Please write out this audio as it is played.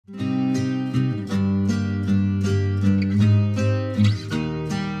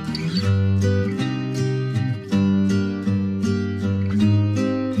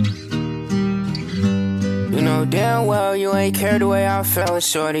ain't cared the way I felt.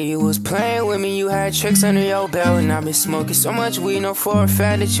 Shorty, you was playing with me, you had tricks under your belt. And I've been smoking so much weed, no for a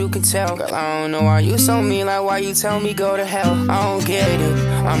fact that you can tell. Girl, I don't know why you so mean, like why you tell me go to hell. I don't get it,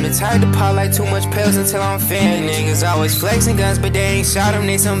 I'm the type to pop like too much pills until I'm finished. Niggas always flexing guns, but they ain't shot them,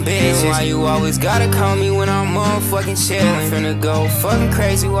 they some bitches. Why you always gotta call me when I'm motherfucking chillin'? Finna go fucking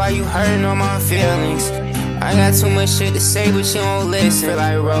crazy, why you hurting all my feelings? I got too much shit to say, but you won't listen. Feel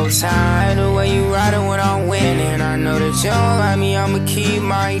like roll tide, the way you riding when I'm winning. I know that you don't like me, I'ma keep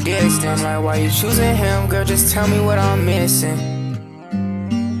my distance. I'm like, why you choosing him? Girl, just tell me what I'm missing.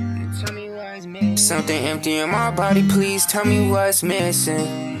 Tell me what's missing. Something empty in my body, please tell me what's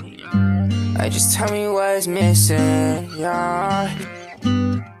missing. Just tell me what's missing, yeah.